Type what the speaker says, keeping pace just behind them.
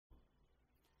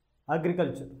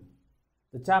Agriculture.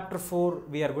 The chapter 4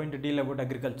 we are going to deal about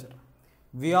agriculture.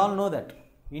 We all know that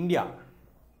in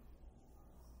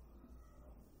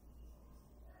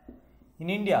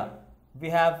India we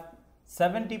have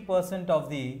 70% of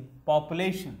the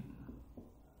population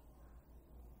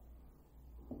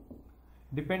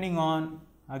depending on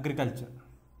agriculture,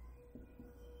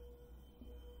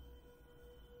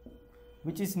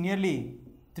 which is nearly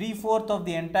 3/4 of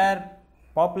the entire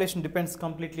population depends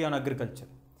completely on agriculture.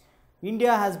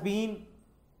 India has been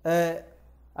a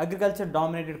agriculture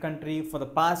dominated country for the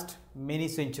past many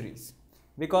centuries,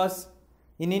 because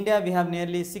in India we have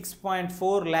nearly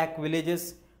 6.4 lakh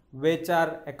villages which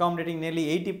are accommodating nearly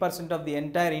 80% of the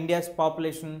entire India's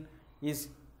population is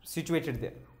situated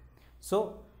there. So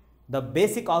the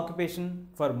basic occupation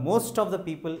for most of the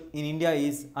people in India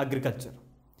is agriculture.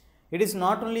 It is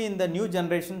not only in the new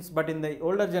generations but in the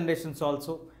older generations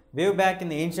also. Way back in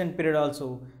the ancient period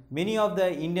also, many of the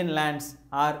Indian lands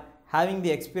are having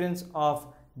the experience of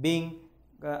being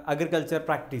agriculture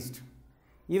practiced.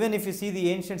 Even if you see the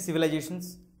ancient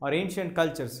civilizations or ancient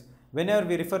cultures, whenever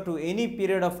we refer to any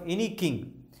period of any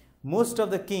king, most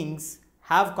of the kings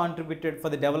have contributed for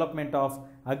the development of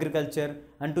agriculture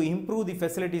and to improve the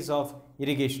facilities of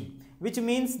irrigation, which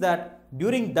means that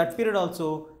during that period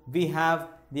also we have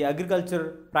the agriculture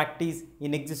practice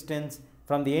in existence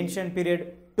from the ancient period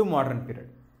to modern period.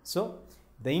 So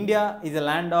the India is a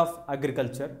land of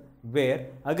agriculture where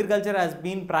agriculture has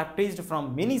been practiced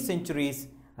from many centuries,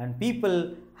 and people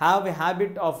have a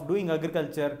habit of doing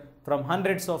agriculture from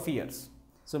hundreds of years.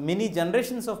 So many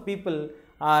generations of people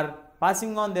are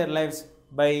passing on their lives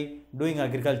by doing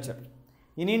agriculture.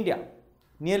 In India,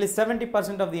 nearly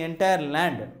 70% of the entire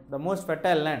land, the most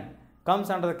fertile land, comes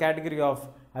under the category of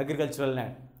agricultural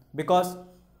land, because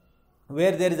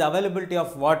where there is availability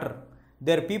of water,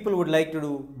 there people would like to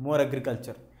do more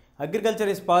agriculture. Agriculture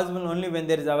is possible only when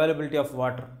there is availability of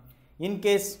water. In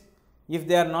case if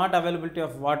there are not availability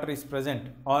of water is present,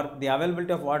 or the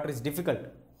availability of water is difficult,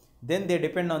 then they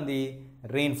depend on the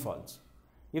rainfalls.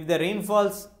 If the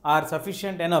rainfalls are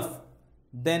sufficient enough,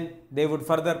 then they would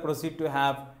further proceed to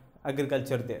have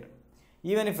agriculture there.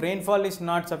 Even if rainfall is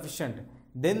not sufficient,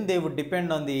 then they would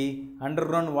depend on the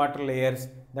underground water layers,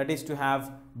 that is to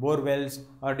have bore wells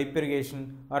or drip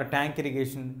irrigation or tank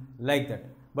irrigation, like that.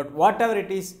 But whatever it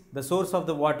is, the source of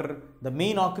the water, the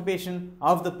main occupation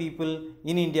of the people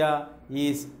in India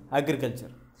is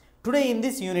agriculture. Today in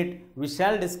this unit, we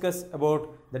shall discuss about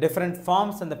the different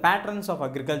forms and the patterns of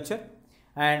agriculture,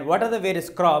 and what are the various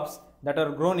crops that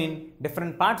are grown in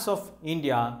different parts of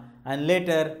India, and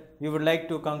later we would like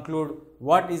to conclude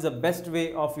what is the best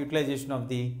way of utilization of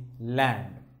the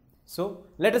land. So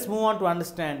let us move on to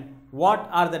understand what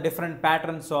are the different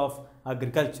patterns of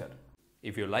agriculture.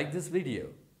 If you like this video,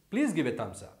 please give a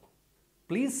thumbs up.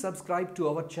 Please subscribe to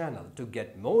our channel to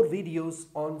get more videos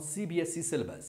on CBSE syllabus.